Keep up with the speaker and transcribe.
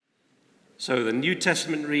So the New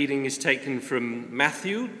Testament reading is taken from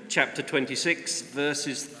Matthew chapter 26,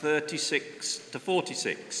 verses 36 to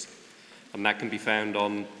 46. And that can be found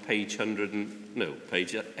on page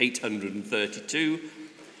 832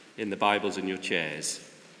 in the Bibles in your chairs.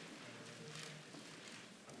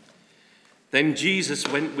 Then Jesus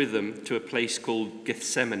went with them to a place called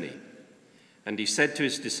Gethsemane, and he said to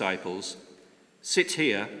his disciples, "Sit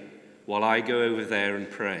here while I go over there and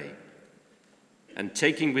pray." And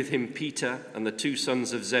taking with him Peter and the two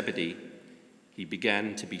sons of Zebedee, he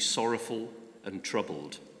began to be sorrowful and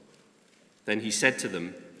troubled. Then he said to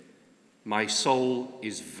them, "My soul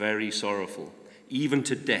is very sorrowful, even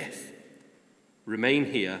to death.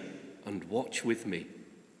 Remain here and watch with me."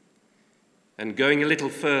 And going a little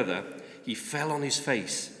further, he fell on his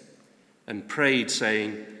face and prayed,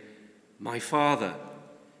 saying, "My Father,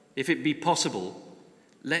 if it be possible,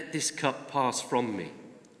 let this cup pass from me.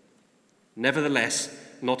 Nevertheless,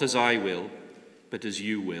 not as I will, but as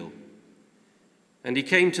you will." And he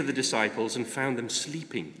came to the disciples and found them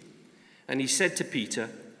sleeping. And he said to Peter,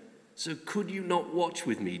 "So could you not watch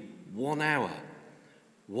with me 1 hour?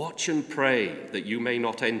 Watch and pray that you may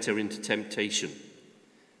not enter into temptation.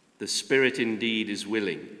 The spirit indeed is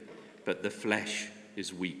willing, but the flesh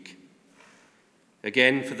is weak."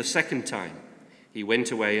 Again, for the second time, he went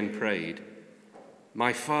away and prayed,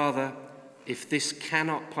 "My Father, if this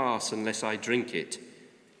cannot pass unless I drink it,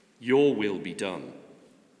 your will be done."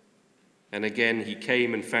 And again he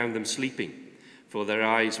came and found them sleeping, for their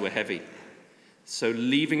eyes were heavy. So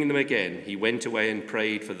leaving them again, he went away and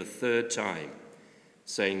prayed for the third time,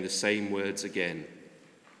 saying the same words again.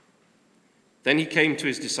 Then he came to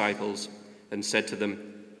his disciples and said to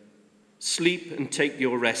them, "Sleep and take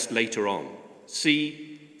your rest later on.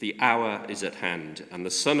 See, the hour is at hand, and the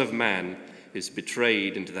Son of Man is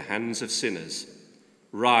betrayed into the hands of sinners.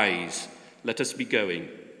 Rise, let us be going.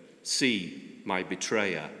 See, my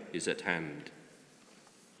betrayer is at hand."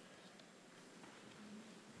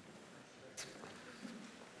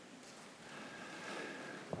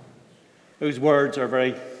 Those words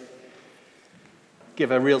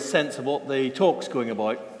give a real sense of what the talk's going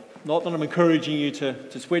about. Not that I'm encouraging you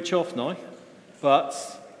to switch off now, but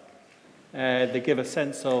they give a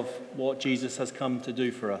sense of what Jesus has come to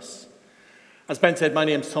do for us. As Ben said, my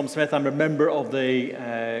name's Tom Smith. I'm a member of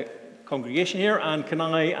the congregation here, and can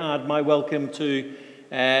I add my welcome to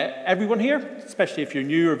everyone here, especially if you're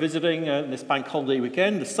new or visiting this bank holiday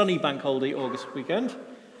weekend, the sunny bank holiday August weekend.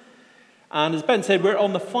 And as Ben said, we're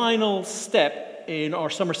on the final step in our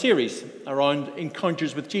summer series around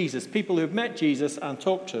encounters with Jesus, people who have met Jesus and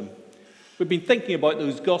talked to him. We've been thinking about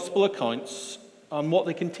those gospel accounts and what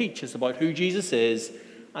they can teach us about who Jesus is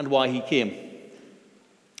and why he came.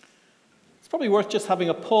 It's probably worth just having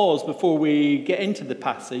a pause before we get into the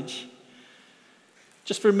passage.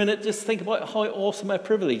 Just for a minute, just think about how awesome a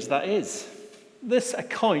privilege that is. This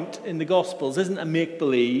account in the Gospels isn't a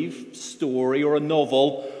make-believe story or a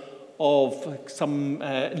novel of some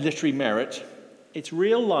literary merit. It's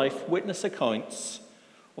real-life witness accounts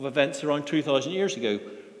of events around 2,000 years ago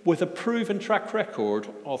with a proven track record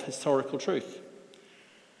of historical truth.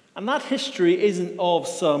 And that history isn't of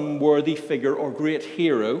some worthy figure or great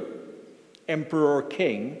hero, emperor or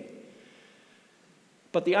king,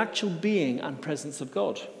 but the actual being and presence of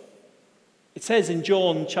God. It says in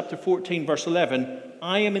John chapter 14, verse 11,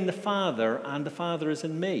 "I am in the Father, and the Father is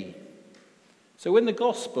in me." So in the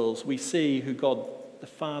Gospels, we see who God the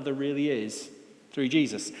Father really is through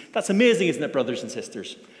Jesus. That's amazing, isn't it, brothers and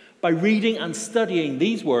sisters? By reading and studying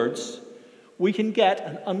these words, we can get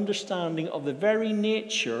an understanding of the very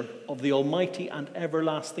nature of the Almighty and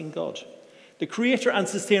everlasting God, the creator and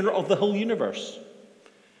sustainer of the whole universe.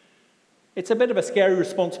 It's a bit of a scary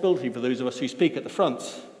responsibility for those of us who speak at the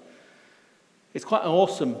front. It's quite an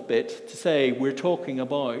awesome bit to say we're talking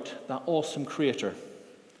about that awesome creator.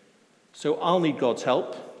 So I'll need God's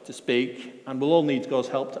help to speak, and we'll all need God's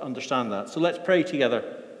help to understand that. So let's pray together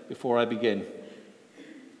before I begin.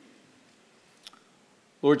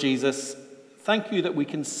 Lord Jesus, thank you that we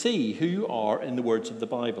can see who you are in the words of the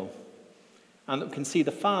Bible, and that we can see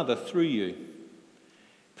the Father through you.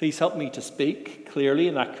 Please help me to speak clearly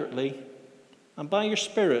and accurately, and by your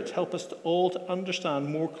Spirit, help us all to understand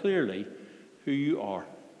more clearly who you are.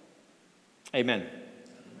 Amen.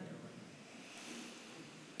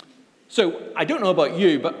 So, I don't know about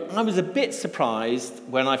you, but I was a bit surprised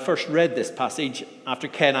when I first read this passage after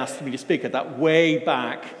Ken asked me to speak at that way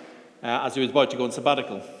back as he was about to go on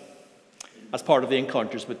sabbatical as part of the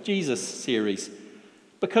Encounters with Jesus series.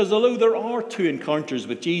 Because although there are two encounters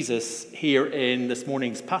with Jesus here in this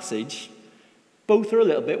morning's passage, both are a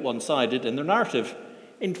little bit one-sided in their narrative.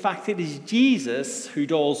 In fact, it is Jesus who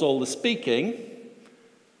does all the speaking,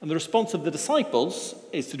 and the response of the disciples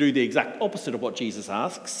is to do the exact opposite of what Jesus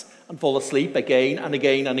asks and fall asleep again and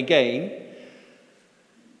again and again,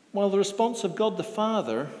 while the response of God the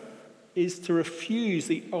Father is to refuse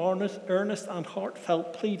the earnest and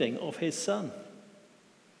heartfelt pleading of his Son.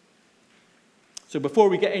 So before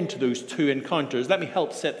we get into those two encounters, let me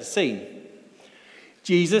help set the scene.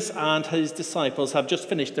 Jesus and his disciples have just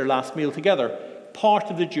finished their last meal together, part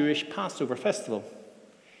of the Jewish Passover festival.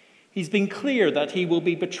 He's been clear that he will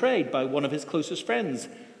be betrayed by one of his closest friends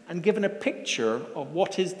and given a picture of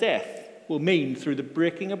what his death will mean through the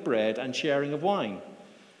breaking of bread and sharing of wine,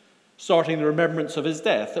 starting the remembrance of his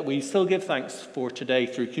death that we still give thanks for today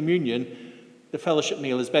through communion. The fellowship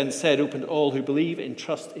meal, as Ben said, open to all who believe and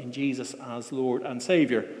trust in Jesus as Lord and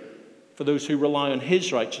Saviour, for those who rely on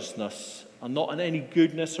his righteousness and not on any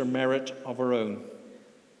goodness or merit of our own.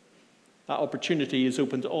 That opportunity is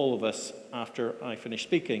open to all of us after I finish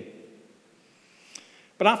speaking.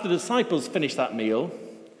 But after the disciples finished that meal,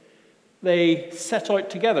 they set out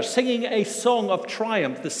together, singing a song of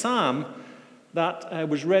triumph, the psalm that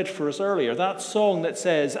was read for us earlier, that song that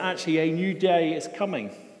says, actually, a new day is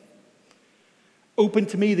coming. Open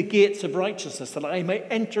to me the gates of righteousness, that I may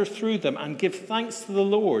enter through them and give thanks to the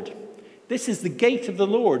Lord. This is the gate of the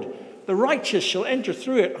Lord. The righteous shall enter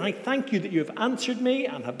through it. I thank you that you have answered me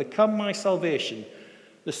and have become my salvation.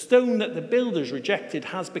 The stone that the builders rejected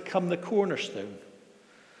has become the cornerstone.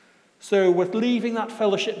 So with leaving that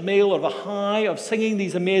fellowship meal of a high of singing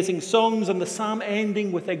these amazing songs and the psalm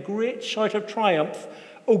ending with a great shout of triumph,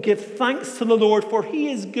 oh, give thanks to the Lord, for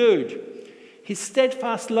he is good. His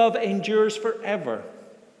steadfast love endures forever.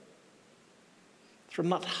 From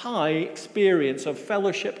that high experience of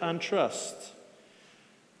fellowship and trust,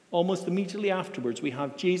 almost immediately afterwards, we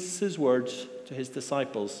have Jesus' words to his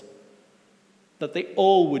disciples that they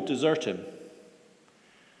all would desert him.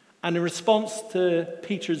 And in response to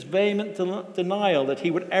Peter's vehement denial that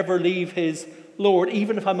he would ever leave his Lord,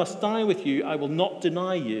 even if I must die with you, I will not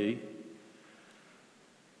deny you,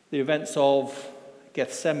 the events of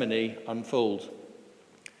Gethsemane unfold.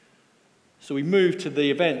 So we move to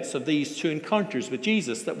the events of these two encounters with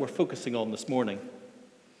Jesus that we're focusing on this morning.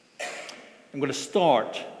 I'm going to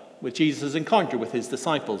start with Jesus' encounter with his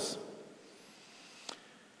disciples.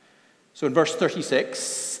 So in verse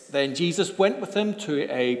 36, then Jesus went with them to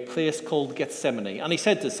a place called Gethsemane, and he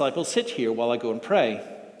said to the disciples, sit here while I go and pray.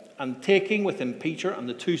 And taking with him Peter and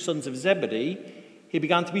the two sons of Zebedee, he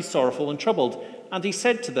began to be sorrowful and troubled. And he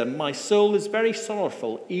said to them, my soul is very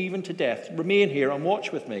sorrowful, even to death. Remain here and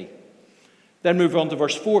watch with me. Then move on to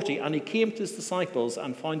verse 40. And he came to his disciples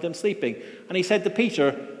and found them sleeping. And he said to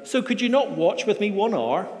Peter, so could you not watch with me 1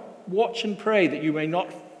 hour? Watch and pray that you may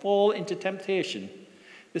not fall into temptation.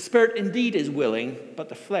 The spirit indeed is willing, but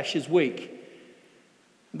the flesh is weak.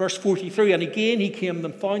 Verse 43, and again he came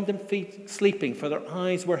and found them sleeping, for their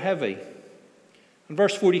eyes were heavy. And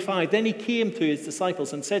verse 45, then he came to his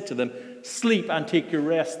disciples and said to them, sleep and take your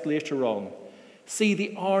rest later on. See,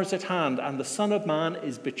 the hour is at hand, and the Son of Man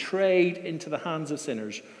is betrayed into the hands of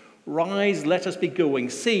sinners. Rise, let us be going.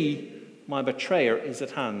 See, my betrayer is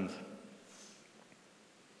at hand.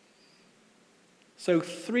 So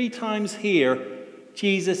 3 times here,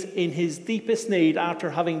 Jesus, in his deepest need,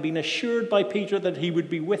 after having been assured by Peter that he would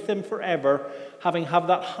be with him forever, having had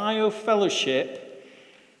that high of fellowship,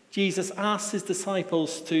 Jesus asks his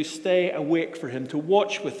disciples to stay awake for him, to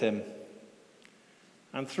watch with him.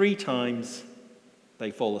 And 3 times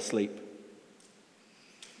they fall asleep.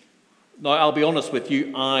 Now, I'll be honest with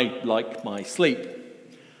you, I like my sleep.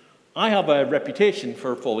 I have a reputation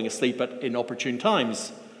for falling asleep at inopportune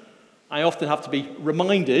times. I often have to be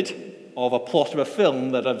reminded of a plot of a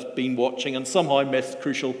film that I've been watching and somehow missed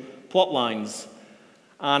crucial plot lines.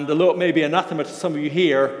 And although it may be anathema to some of you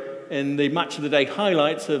here, in the Match of the Day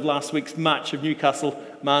highlights of last week's match of Newcastle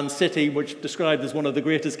Man City, which described as one of the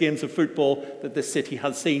greatest games of football that this city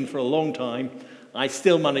has seen for a long time, I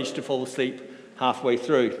still managed to fall asleep halfway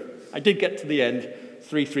through. I did get to the end,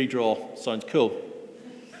 3-3 draw, sounds cool.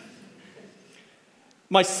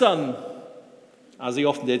 My son, as he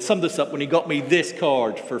often did, summed this up when he got me this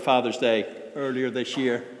card for Father's Day earlier this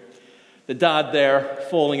year. The dad there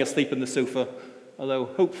falling asleep on the sofa, although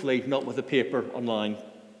hopefully not with the paper online.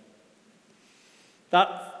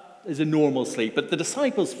 That is a normal sleep, but the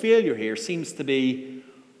disciples' failure here seems to be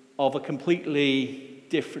of a completely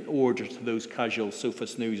different order to those casual sofa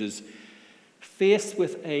snoozes. Faced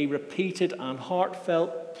with a repeated and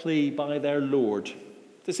heartfelt plea by their Lord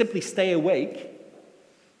to simply stay awake,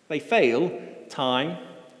 they fail time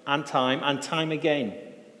and time and time again.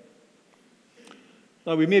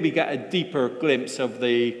 Now, we maybe get a deeper glimpse of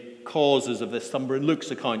the causes of this slumber in Luke's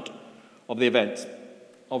account of the event.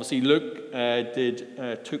 Obviously, Luke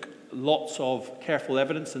took lots of careful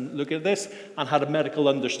evidence in looking at this and had a medical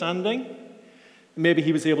understanding. Maybe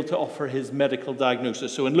he was able to offer his medical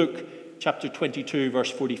diagnosis. So in Luke chapter 22, verse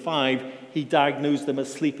 45, he diagnosed them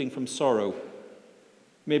as sleeping from sorrow.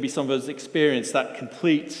 Maybe some of us experienced that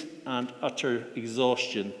complete and utter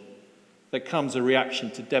exhaustion that comes a reaction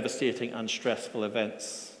to devastating and stressful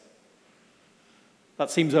events. That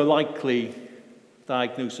seems a likely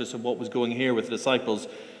diagnosis of what was going here with the disciples.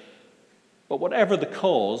 But whatever the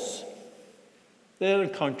cause, their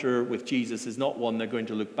encounter with Jesus is not one they're going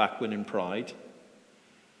to look back on in pride.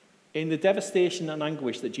 In the devastation and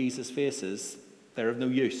anguish that Jesus faces, they're of no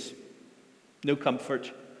use, no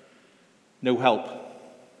comfort, no help.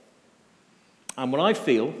 And when I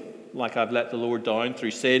feel like I've let the Lord down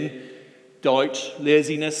through sin, doubt,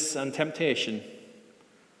 laziness, and temptation,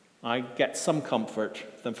 I get some comfort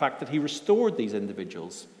from the fact that he restored these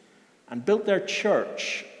individuals and built their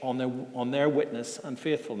church on their witness and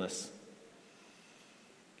faithfulness.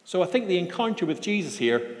 So I think the encounter with Jesus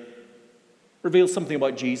here reveals something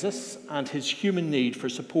about Jesus and his human need for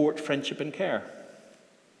support, friendship, and care,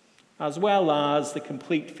 as well as the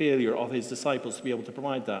complete failure of his disciples to be able to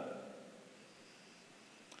provide that.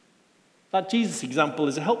 That Jesus example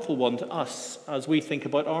is a helpful one to us as we think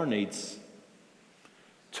about our needs.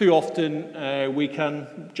 Too often we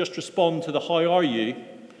can just respond to the "how are you"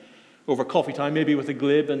 over coffee time, maybe with a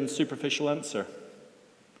glib and superficial answer.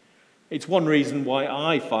 It's one reason why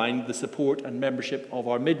I find the support and membership of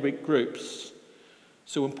our midweek groups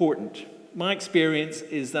so important. My experience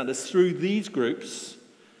is that it's through these groups,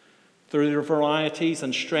 through their varieties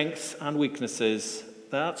and strengths and weaknesses,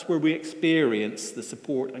 that's where we experience the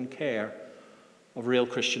support and care of real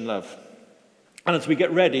Christian love. And as we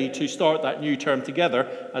get ready to start that new term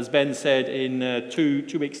together, as Ben said, in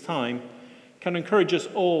two weeks' time, can encourage us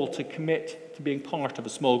all to commit to being part of a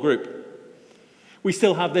small group. We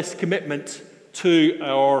still have this commitment to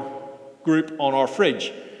our group on our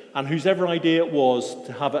fridge, and whosever idea it was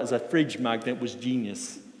to have it as a fridge magnet was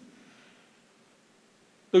genius.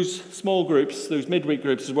 Those small groups, those midweek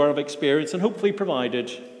groups, is where I've experienced and hopefully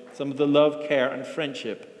provided some of the love, care, and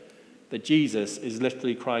friendship that Jesus is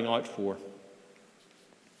literally crying out for.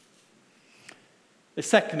 The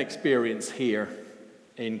second experience here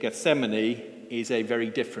in Gethsemane is a very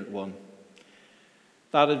different one.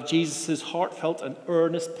 That of Jesus' heartfelt and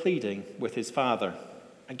earnest pleading with his Father.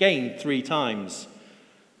 Again, 3 times.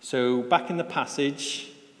 So back in the passage,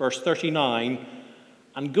 verse 39,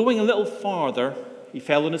 and going a little farther, he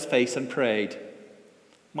fell on his face and prayed,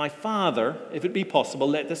 "My Father, if it be possible,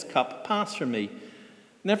 let this cup pass from me.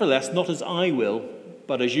 Nevertheless, not as I will,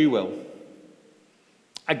 but as you will."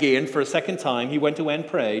 Again, for a second time, he went away and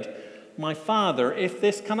prayed, "My Father, if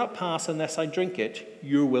this cannot pass unless I drink it,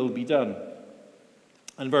 your will be done."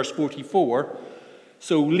 And verse 44,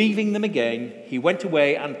 so leaving them again, he went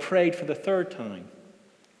away and prayed for the 3rd time,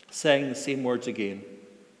 saying the same words again.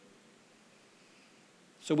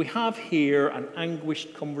 So we have here an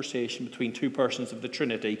anguished conversation between 2 persons of the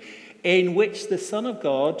Trinity, in which the Son of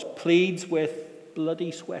God pleads with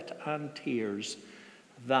bloody sweat and tears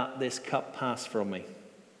that this cup pass from me.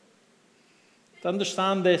 To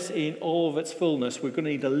understand this in all of its fullness, we're going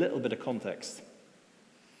to need a little bit of context.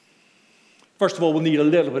 First of all, we'll need a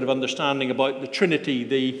little bit of understanding about the Trinity,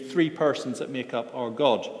 the 3 persons that make up our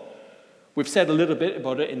God. We've said a little bit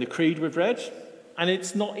about it in the creed we've read, and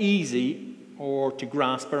it's not easy or to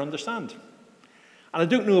grasp or understand. And I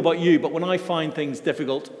don't know about you, but when I find things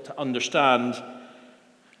difficult to understand,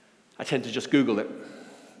 I tend to just Google it.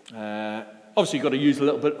 Obviously, you've got to use a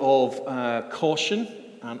little bit of caution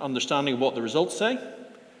and understanding of what the results say.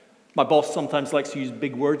 My boss sometimes likes to use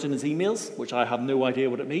big words in his emails, which I have no idea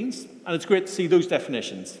what it means, and it's great to see those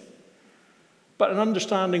definitions. But in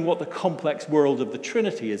understanding what the complex world of the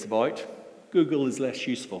Trinity is about, Google is less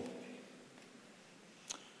useful.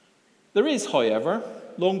 There is, however,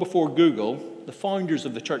 long before Google, the founders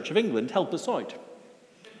of the Church of England helped us out.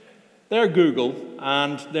 Their Google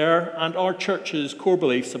and our church's core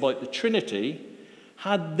beliefs about the Trinity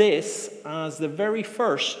had this as the very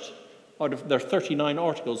first out of their 39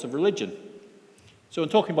 articles of religion. So in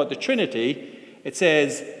talking about the Trinity, it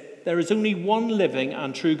says, there is only one living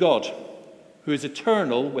and true God, who is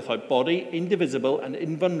eternal, without body, indivisible, and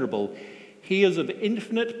invulnerable. He is of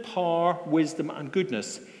infinite power, wisdom, and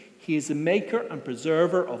goodness. He is the maker and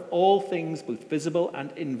preserver of all things, both visible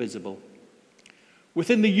and invisible.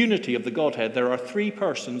 Within the unity of the Godhead, there are 3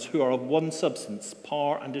 persons who are of one substance,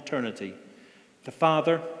 power, and eternity: the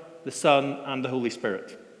Father, the Son, and the Holy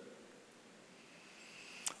Spirit.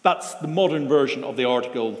 That's the modern version of the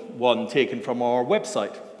Article 1 taken from our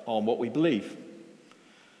website on what we believe.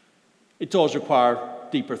 It does require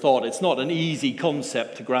deeper thought. It's not an easy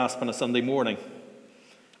concept to grasp on a Sunday morning.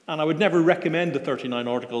 And I would never recommend the 39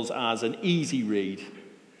 Articles as an easy read,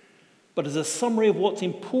 but as a summary of what's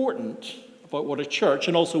important about what a church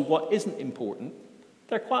and also what isn't important.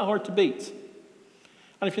 They're quite hard to beat.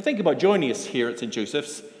 And if you think about joining us here at St.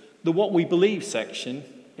 Joseph's, the What We Believe section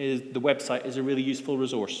the website is a really useful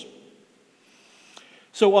resource.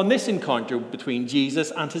 So on this encounter between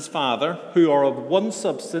Jesus and his Father, who are of one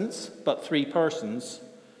substance but three persons,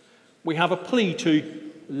 we have a plea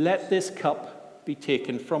to let this cup be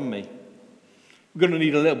taken from me. We're going to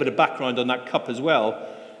need a little bit of background on that cup as well,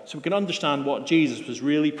 so we can understand what Jesus was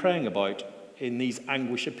really praying about in these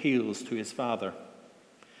anguish appeals to his Father.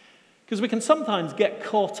 Because we can sometimes get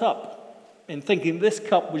caught up in thinking this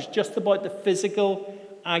cup was just about the physical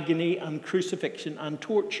agony and crucifixion and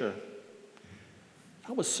torture.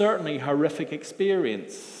 That was certainly a horrific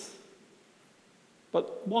experience,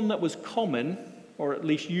 but one that was common, or at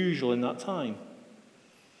least usual in that time.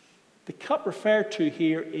 The cup referred to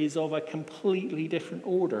here is of a completely different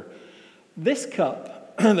order. This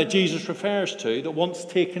cup that Jesus refers to, that once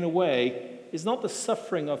taken away, is not the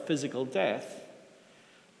suffering of physical death,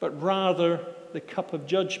 but rather the cup of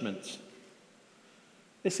judgment.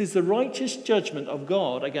 This is the righteous judgment of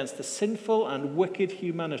God against the sinful and wicked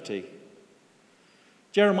humanity.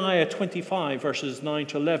 Jeremiah 25, verses 9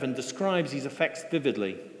 to 11, describes these effects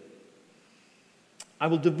vividly. I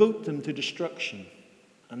will devote them to destruction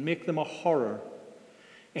and make them a horror,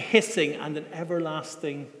 a hissing and an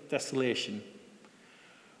everlasting desolation.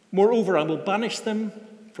 Moreover, I will banish them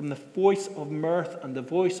from the voice of mirth and the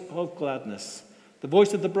voice of gladness, the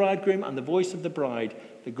voice of the bridegroom and the voice of the bride,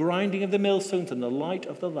 the grinding of the millstones and the light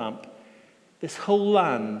of the lamp. This whole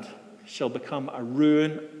land shall become a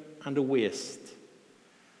ruin and a waste.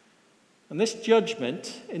 And this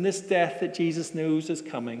judgment, in this death that Jesus knows is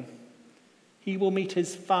coming, he will meet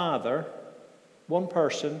his Father, one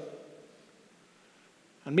person,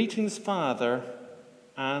 and meeting his Father,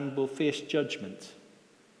 and will face judgment.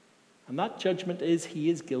 And that judgment is he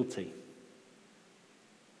is guilty.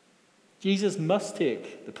 Jesus must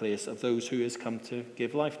take the place of those who he has come to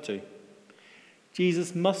give life to.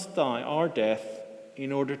 Jesus must die our death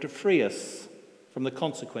in order to free us from the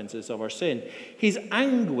consequences of our sin. His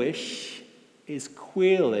anguish is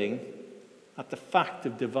quailing at the fact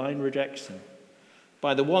of divine rejection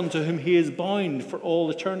by the one to whom he is bound for all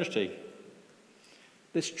eternity.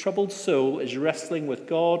 This troubled soul is wrestling with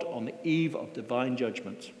God on the eve of divine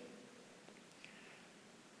judgment.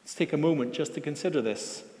 Let's take a moment just to consider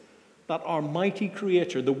this, that our mighty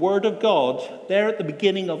Creator, the Word of God, there at the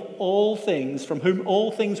beginning of all things, from whom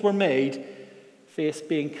all things were made, faced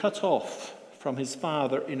being cut off from his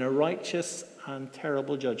Father in a righteous and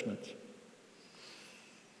terrible judgment.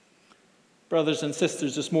 Brothers and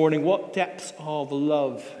sisters, this morning, what depths of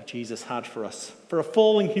love Jesus had for us, for a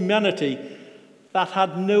fallen humanity that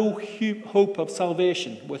had no hope of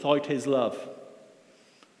salvation without his love.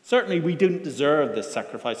 Certainly, we didn't deserve this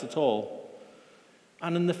sacrifice at all.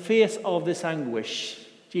 And in the face of this anguish,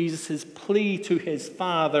 Jesus' plea to his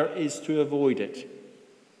Father is to avoid it.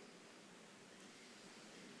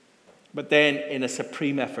 But then, in a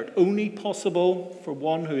supreme effort, only possible for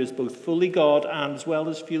one who is both fully God and as well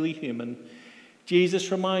as fully human,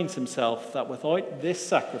 Jesus reminds himself that without this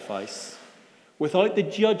sacrifice, without the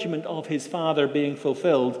judgment of his Father being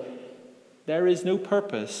fulfilled, there is no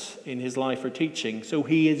purpose in his life or teaching, so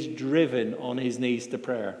he is driven on his knees to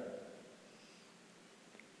prayer.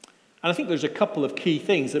 And I think there's a couple of key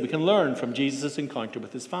things that we can learn from Jesus' encounter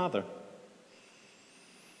with his Father.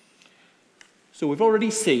 So we've already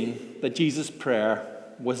seen that Jesus' prayer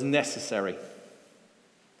was necessary.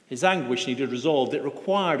 His anguish needed resolved. It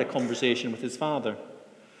required a conversation with his Father.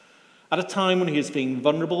 At a time when he is being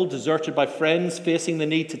vulnerable, deserted by friends, facing the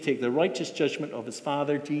need to take the righteous judgment of his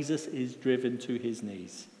Father, Jesus is driven to his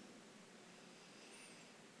knees.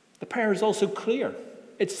 The prayer is also clear.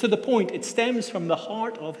 It's to the point. It stems from the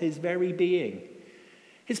heart of his very being.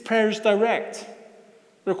 His prayer is direct.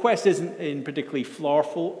 The request isn't in particularly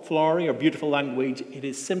flowery or beautiful language. It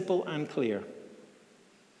is simple and clear.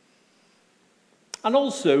 And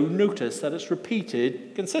also notice that it's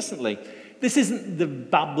repeated consistently. This isn't the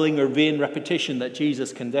babbling or vain repetition that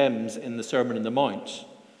Jesus condemns in the Sermon on the Mount,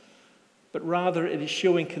 but rather it is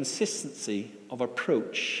showing consistency of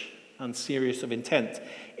approach and serious of intent.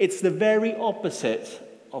 It's the very opposite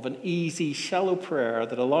of an easy, shallow prayer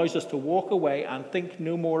that allows us to walk away and think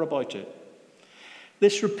no more about it.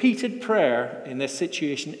 This repeated prayer in this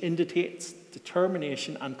situation indicates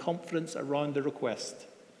determination and confidence around the request.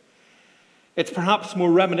 It's perhaps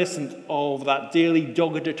more reminiscent of that daily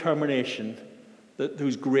dogged determination that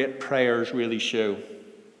those great prayers really show.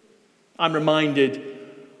 I'm reminded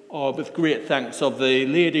with great thanks of the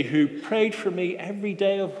lady who prayed for me every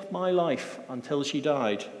day of my life until she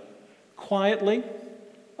died. Quietly,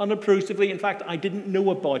 unobtrusively. In fact, I didn't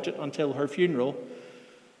know about it until her funeral,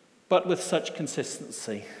 but with such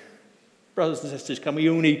consistency. Brothers and sisters, can we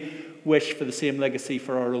only wish for the same legacy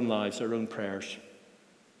for our own lives, our own prayers?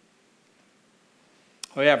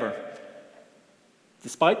 However,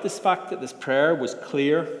 despite this fact that this prayer was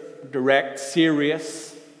clear, direct,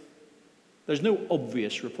 serious, there's no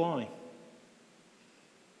obvious reply.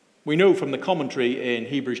 We know from the commentary in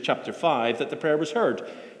Hebrews chapter 5 that the prayer was heard.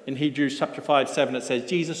 In Hebrews chapter 5:7 it says,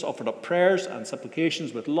 Jesus offered up prayers and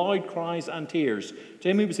supplications with loud cries and tears to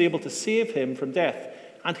him who was able to save him from death,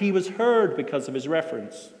 and he was heard because of his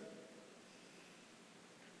reference.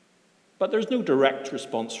 But there's no direct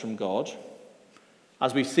response from God.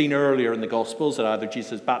 As we've seen earlier in the Gospels at either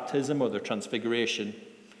Jesus' baptism or the transfiguration.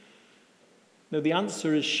 No, the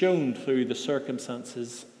answer is shown through the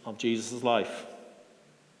circumstances of Jesus' life.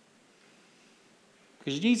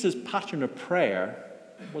 Because Jesus' pattern of prayer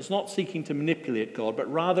was not seeking to manipulate God,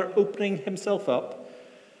 but rather opening himself up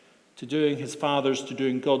to doing his Father's, to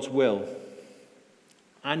doing God's will.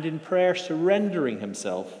 And in prayer, surrendering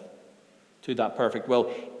himself to that perfect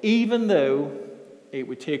will, even though it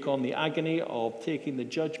would take on the agony of taking the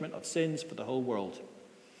judgment of sins for the whole world.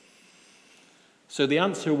 So the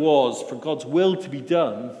answer was, for God's will to be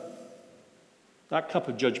done, that cup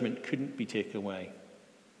of judgment couldn't be taken away.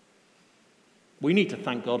 We need to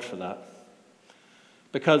thank God for that.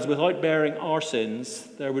 Because without bearing our sins,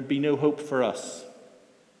 there would be no hope for us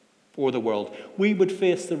or the world. We would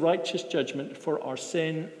face the righteous judgment for our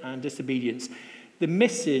sin and disobedience. The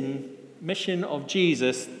mission of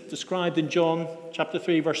Jesus, described in John chapter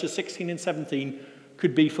 3, verses 16 and 17,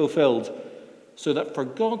 could be fulfilled. So that for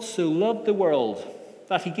God so loved the world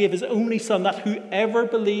that he gave his only Son, that whoever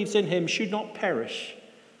believes in him should not perish,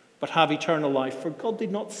 but have eternal life. For God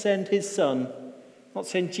did not send his Son, not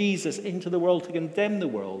send Jesus into the world to condemn the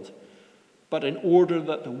world, but in order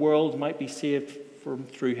that the world might be saved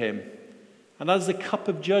through him. And that is the cup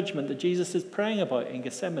of judgment that Jesus is praying about in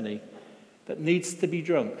Gethsemane, that needs to be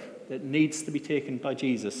drunk, that needs to be taken by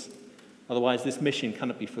Jesus. Otherwise, this mission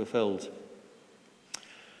cannot be fulfilled.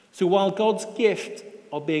 So while God's gift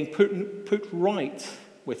of being put right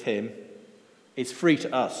with him is free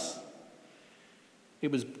to us,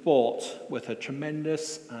 it was bought with a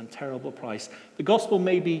tremendous and terrible price. The gospel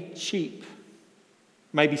may be simple,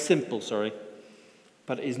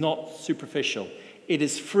 but it is not superficial. It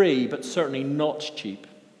is free, but certainly not cheap.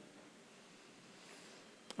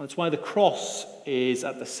 And that's why the cross is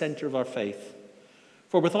at the center of our faith.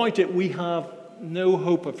 For without it, we have no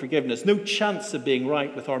hope of forgiveness, no chance of being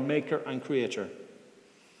right with our Maker and Creator.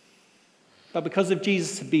 But because of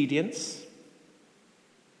Jesus' obedience,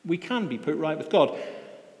 we can be put right with God.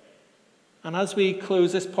 And as we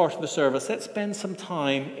close this part of the service, let's spend some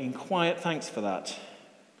time in quiet thanks for that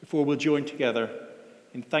before we'll join together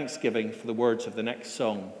in thanksgiving for the words of the next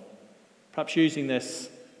song. Perhaps using this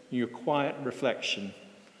in your quiet reflection.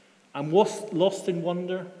 I'm lost in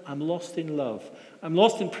wonder. I'm lost in love. I'm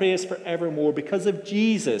lost in praise forevermore. Because of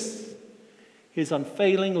Jesus, his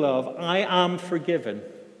unfailing love, I am forgiven.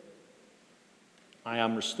 I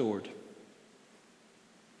am restored.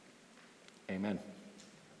 Amen.